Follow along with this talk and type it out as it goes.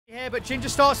Here, but Ginger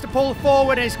starts to pull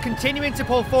forward and is continuing to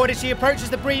pull forward as she approaches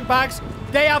the green bags.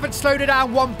 They haven't slowed her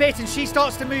down one bit, and she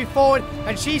starts to move forward,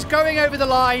 and she's going over the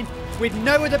line with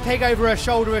no other pig over her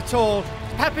shoulder at all.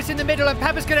 Pepper's in the middle, and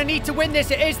Pepper's going to need to win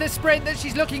this. It is the sprint that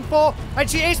she's looking for, and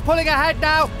she is pulling ahead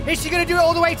now. Is she going to do it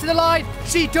all the way to the line?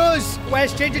 She does.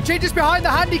 Where's Ginger? Ginger's behind the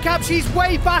handicap. She's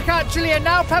way back, actually, and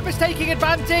now Pepper's taking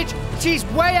advantage. She's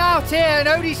way out here, and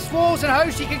only Smalls and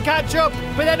Hoshi can catch up,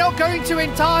 but they're not going to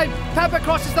in time. Pepper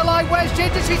crosses the line. Where's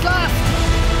Ginger? She's last.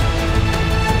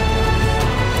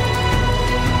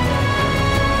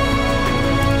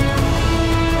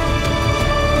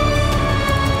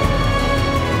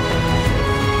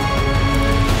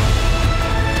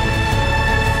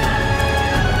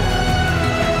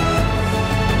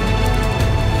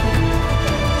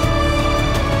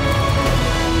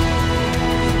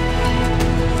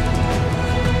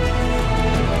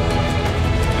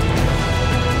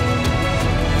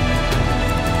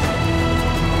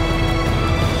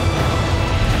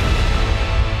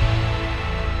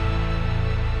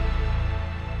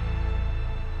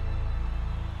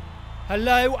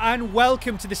 Hello and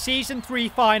welcome to the Season 3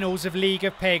 finals of League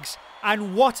of Pigs.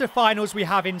 And what a finals we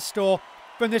have in store.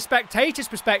 From the spectators'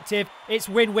 perspective, it's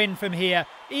win-win from here.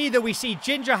 Either we see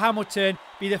Ginger Hamilton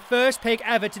be the first pig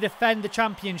ever to defend the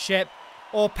championship,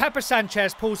 or Pepper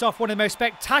Sanchez pulls off one of the most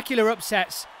spectacular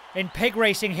upsets in pig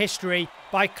racing history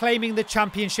by claiming the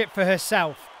championship for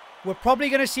herself. We're probably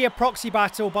going to see a proxy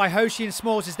battle by Hoshi and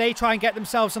Smalls as they try and get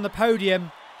themselves on the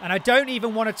podium. And I don't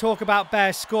even want to talk about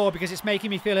Bear's score because it's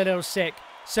making me feel a little sick.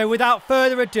 So without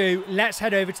further ado, let's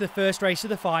head over to the first race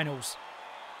of the finals.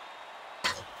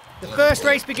 The first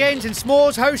race begins and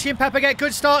Smalls, Hoshi and Pepper get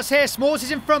good starts here. Smalls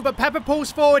is in front, but Pepper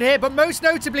pulls forward here. But most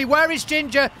notably, where is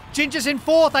Ginger? Ginger's in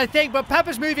fourth, I think, but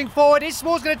Pepper's moving forward. Is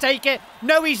Smalls going to take it?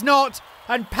 No, he's not.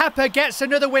 And Pepper gets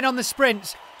another win on the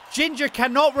sprints. Ginger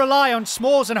cannot rely on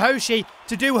Smalls and Hoshi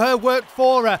to do her work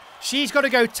for her. She's got to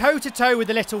go toe-to-toe with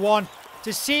the little one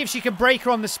to see if she can break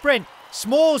her on the sprint.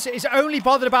 Smalls is only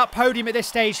bothered about podium at this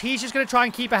stage. He's just going to try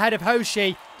and keep ahead of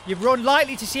Hoshi. You're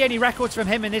unlikely to see any records from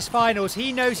him in this finals.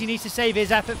 He knows he needs to save his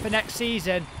effort for next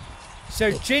season.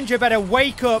 So Ginger better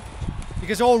wake up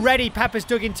because already Pepper's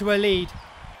dug into her lead.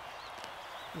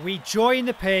 We join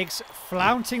the pigs,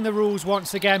 flaunting the rules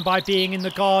once again by being in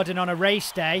the garden on a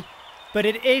race day. But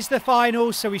it is the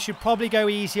finals, so we should probably go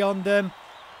easy on them.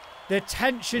 The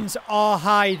tensions are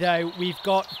high though. We've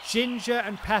got Ginger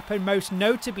and Pepper most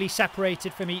notably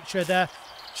separated from each other.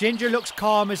 Ginger looks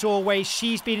calm as always.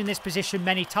 She's been in this position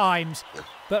many times.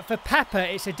 But for Pepper,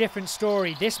 it's a different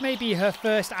story. This may be her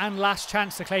first and last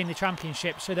chance to claim the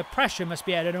championship, so the pressure must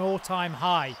be at an all-time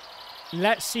high.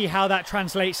 Let's see how that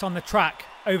translates on the track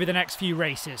over the next few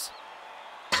races.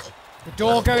 The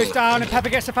door goes down and Pepper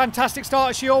gets a fantastic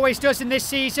start as she always does in this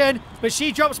season. But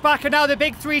she drops back and now the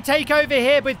big three take over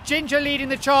here with Ginger leading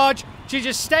the charge. She's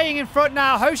just staying in front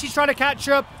now. Hoshi's trying to catch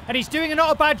up and he's doing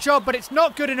not a bad job, but it's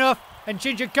not good enough. And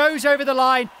Ginger goes over the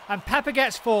line and Pepper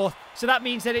gets fourth. So that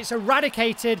means that it's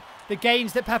eradicated the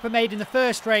gains that Pepper made in the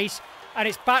first race. And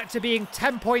it's back to being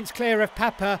 10 points clear of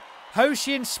Pepper.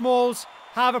 Hoshi and Smalls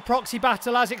have a proxy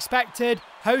battle as expected.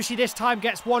 Hoshi this time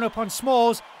gets one up on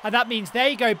Smalls, and that means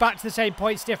they go back to the same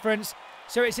points difference.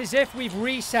 So it's as if we've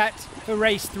reset for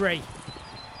race 3.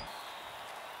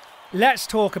 Let's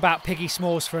talk about Piggy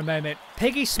Smalls for a moment.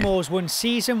 Piggy Smalls won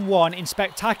Season 1 in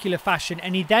spectacular fashion,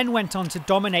 and he then went on to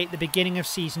dominate the beginning of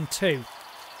Season 2.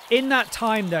 In that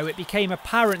time, though, it became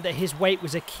apparent that his weight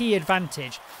was a key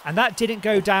advantage, and that didn't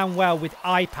go down well with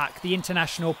IPAC, the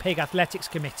International Pig Athletics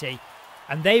Committee.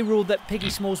 And they ruled that Piggy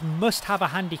Smalls must have a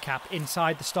handicap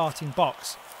inside the starting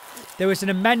box. There was an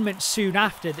amendment soon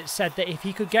after that said that if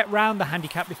he could get round the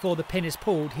handicap before the pin is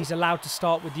pulled, he's allowed to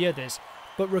start with the others.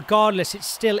 But regardless, it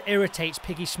still irritates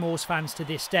Piggy Smalls fans to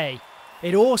this day.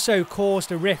 It also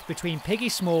caused a rift between Piggy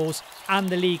Smalls and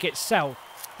the league itself,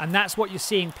 and that's what you're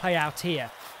seeing play out here.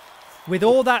 With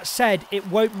all that said, it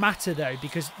won't matter though,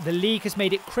 because the league has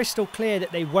made it crystal clear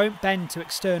that they won't bend to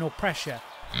external pressure.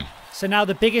 So now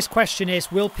the biggest question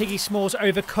is, will Piggy Smalls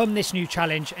overcome this new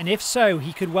challenge? And if so,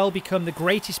 he could well become the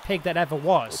greatest pig that ever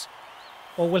was.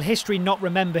 Or will history not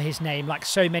remember his name like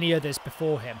so many others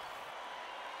before him?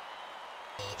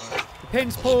 The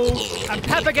pin's pulled, and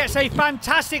Pepper gets a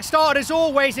fantastic start as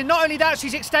always. And not only that,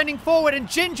 she's extending forward, and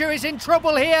Ginger is in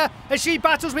trouble here as she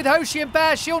battles with Hoshi and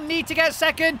Bear. She'll need to get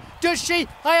second. Does she?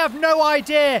 I have no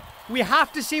idea. We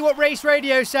have to see what Race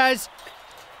Radio says.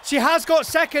 She has got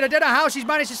second. I don't know how she's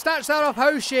managed to snatch that off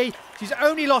Hoshi. She's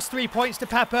only lost 3 points to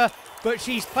Pepper, but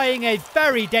she's playing a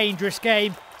very dangerous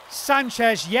game.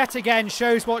 Sanchez yet again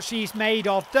shows what she's made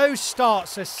of. Those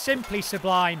starts are simply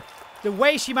sublime. the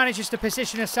way she manages to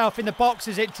position herself in the box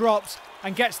as it drops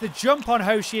and gets the jump on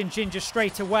Hoshi and Ginger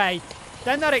straight away,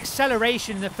 then that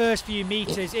acceleration in the first few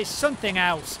meters is something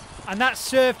else, and that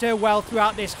served her well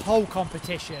throughout this whole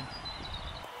competition.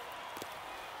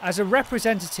 As a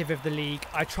representative of the league,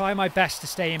 I try my best to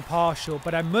stay impartial,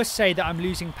 but I must say that I'm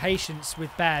losing patience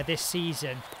with Bear this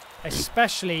season,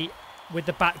 especially with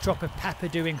the backdrop of Pepper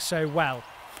doing so well.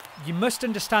 You must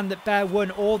understand that Bear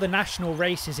won all the national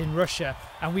races in Russia,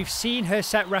 and we've seen her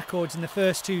set records in the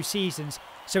first 2 seasons,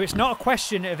 so it's not a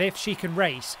question of if she can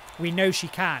race. We know she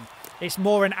can. It's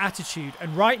more an attitude,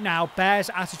 and right now Bear's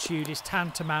attitude is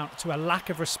tantamount to a lack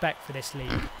of respect for this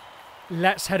league.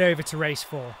 Let's head over to race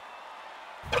 4.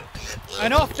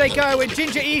 And off they go, and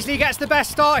Ginger easily gets the best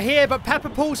start here, but Pepper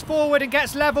pulls forward and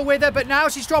gets level with her, but now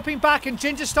she's dropping back and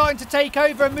Ginger's starting to take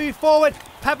over and move forward.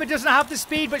 Pepper doesn't have the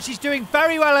speed, but she's doing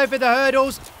very well over the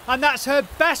hurdles, and that's her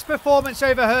best performance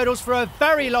over hurdles for a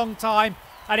very long time,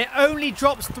 and it only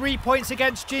drops 3 points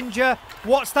against Ginger.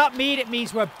 What's that mean? It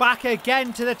means we're back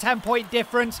again to the 10-point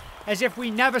difference, as if we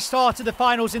never started the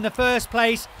finals in the first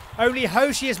place. Only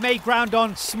Hoshi has made ground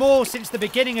on Small since the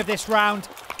beginning of this round.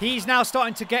 He's now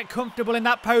starting to get comfortable in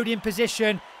that podium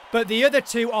position, but the other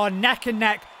two are neck and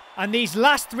neck, and these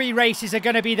last 3 races are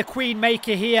going to be the queen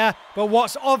maker here, but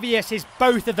what's obvious is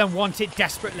both of them want it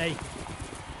desperately.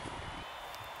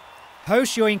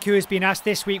 Hoshi Oinku has been asked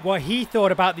this week what he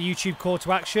thought about the YouTube call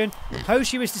to action.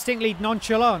 Hoshi was distinctly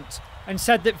nonchalant and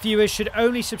said that viewers should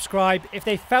only subscribe if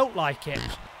they felt like it.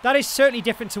 That is certainly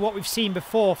different to what we've seen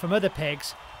before from other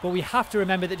pigs, but we have to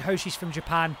remember that Hoshi's from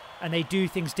Japan and they do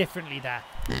things differently there.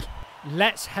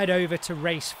 Let's head over to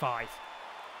race 5.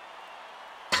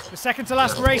 The second to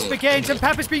last race begins, and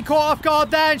Pepper's been caught off guard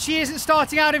there, and she isn't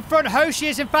starting out in front. Hoshi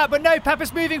is in fact, but no,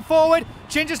 Pepper's moving forward.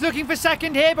 Ginger's looking for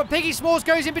second here, but Piggy Smalls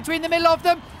goes in between the middle of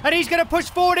them, and he's going to push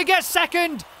forward and get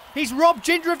second. He's robbed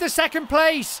Ginger of the second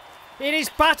place. In his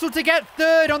battle to get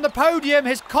third on the podium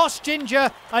has cost Ginger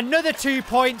another 2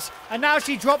 points, and now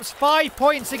she drops 5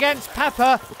 points against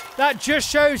Pepper. That just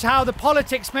shows how the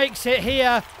politics makes it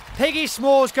here. Piggy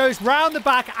Smalls goes round the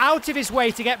back out of his way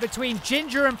to get between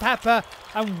Ginger and Pepper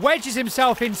and wedges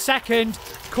himself in second,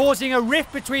 causing a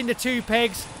rift between the 2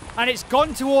 pigs, and it's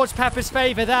gone towards Pepper's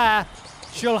favour there.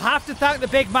 She'll have to thank the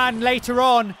big man later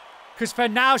on, because for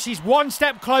now she's 1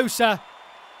 step closer.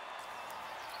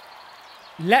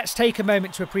 Let's take a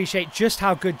moment to appreciate just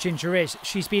how good Ginger is.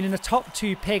 She's been in the top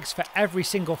 2 pigs for every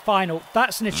single final.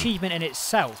 That's an achievement in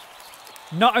itself.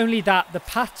 Not only that, the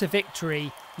path to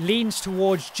victory leans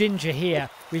towards Ginger here.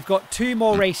 We've got 2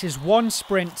 more races, 1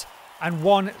 sprint and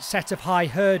 1 set of high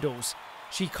hurdles.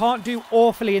 She can't do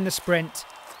awfully in the sprint,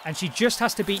 and she just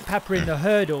has to beat Pepper in the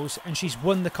hurdles, and she's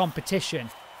won the competition.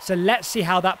 So let's see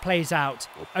how that plays out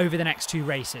over the next 2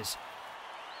 races.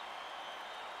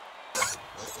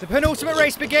 The penultimate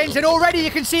race begins, and already you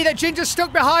can see that Ginger's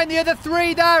stuck behind the other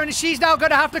 3 there, and she's now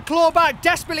going to have to claw back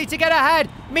desperately to get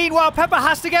ahead. Meanwhile, Pepper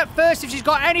has to get first if she's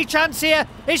got any chance here.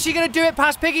 Is she going to do it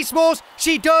past Piggy Smalls?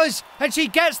 She does, and she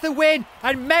gets the win,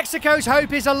 and Mexico's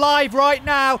hope is alive right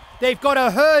now. They've got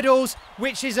her hurdles,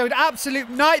 which is an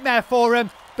absolute nightmare for them,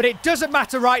 but it doesn't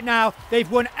matter right now. They've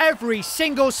won every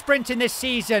single sprint in this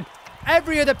season.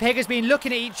 Every other pig has been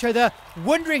looking at each other,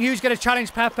 wondering who's going to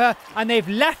challenge Pepper, and they've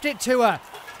left it to her.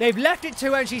 They've left it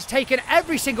to her, and she's taken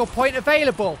every single point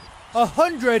available.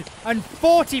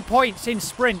 140 points in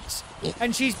sprints.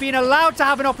 And she's been allowed to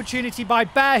have an opportunity by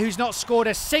Bear, who's not scored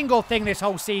a single thing this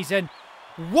whole season.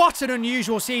 What an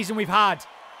unusual season we've had.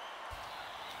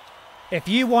 If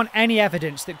you want any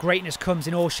evidence that greatness comes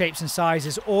in all shapes and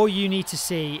sizes, all you need to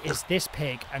see is this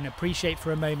pig and appreciate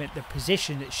for a moment the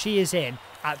position that she is in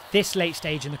at this late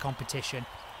stage in the competition.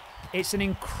 It's an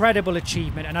incredible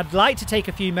achievement, and I'd like to take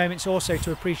a few moments also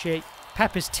to appreciate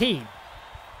Pepper's team,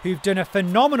 who've done a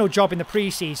phenomenal job in the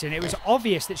pre-season. It was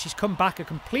obvious that she's come back a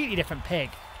completely different pig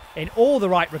in all the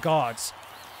right regards.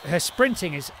 Her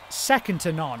sprinting is second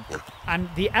to none, and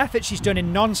the effort she's done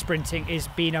in non-sprinting has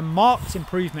been a marked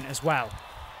improvement as well.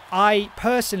 I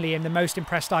personally am the most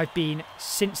impressed I've been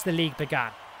since the league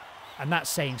began, and that's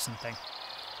saying something.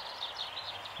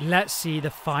 Let's see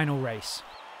the final race.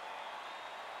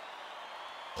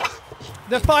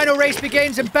 The final race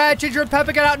begins, and Bear, Ginger and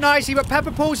Pepper get out nicely, but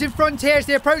Pepper pulls in front here as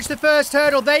they approach the first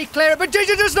hurdle. They clear it, but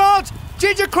Ginger does not!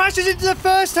 Ginger crashes into the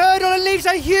first hurdle and leaves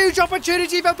a huge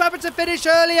opportunity for Pepper to finish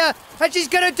earlier. And she's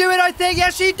going to do it, I think.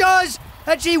 Yes, she does!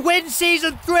 And she wins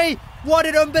Season 3. What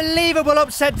an unbelievable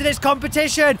upset to this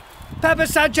competition. Pepper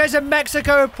Sanchez and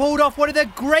Mexico have pulled off one of the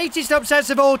greatest upsets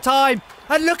of all time.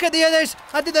 And look at the others.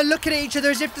 I think they're looking at each other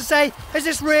as if to say, has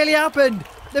this really happened?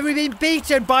 that we've been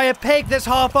beaten by a pig that's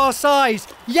half our size?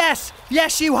 Yes,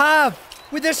 yes you have.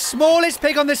 With the smallest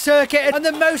pig on the circuit and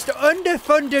the most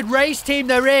underfunded race team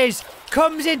there is,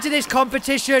 comes into this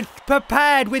competition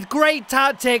prepared with great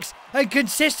tactics and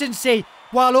consistency,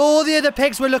 while all the other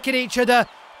pigs were looking at each other.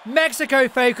 Mexico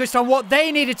focused on what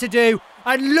they needed to do,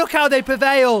 and look how they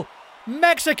prevail.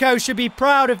 Mexico should be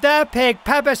proud of their pig,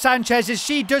 Pepper Sanchez, as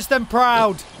she does them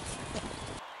proud.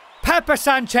 Pepper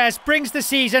Sanchez brings the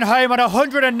season home on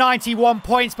 191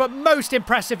 points, but most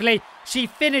impressively, she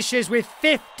finishes with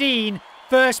 15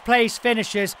 first place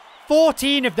finishes.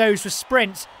 14 of those were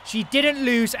sprints. She didn't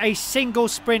lose a single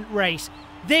sprint race.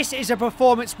 This is a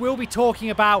performance we'll be talking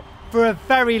about for a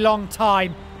very long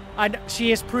time, and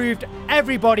she has proved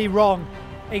everybody wrong,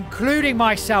 including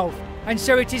myself. And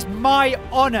so it is my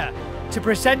honour to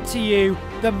present to you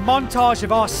the montage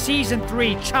of our Season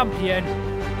 3 champion,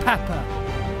 Pepper.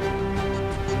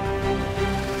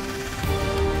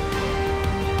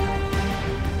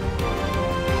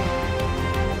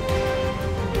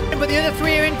 But the other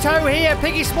three are in tow here.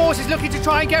 Piggy S'mores is looking to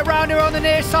try and get round her on the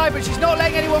near side, but she's not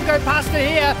letting anyone go past her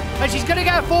here. And she's going to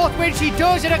get a fourth win. She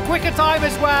does in a quicker time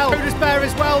as well. So does Bear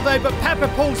as well, though. But Pepper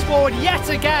pulls forward yet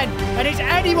again. And is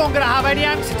anyone going to have any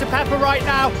answer to Pepper right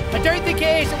now? I don't think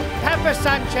it is. Pepper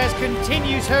Sanchez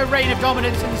continues her reign of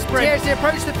dominance in the sprint. As they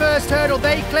approach the first hurdle,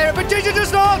 they clear it, but Ginger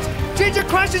does not. Ginger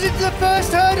crashes into the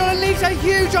first hurdle and leaves a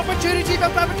huge opportunity for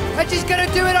Pepper. And she's going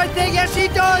to do it, I think. Yes, she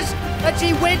does. And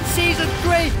she wins Season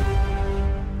 3.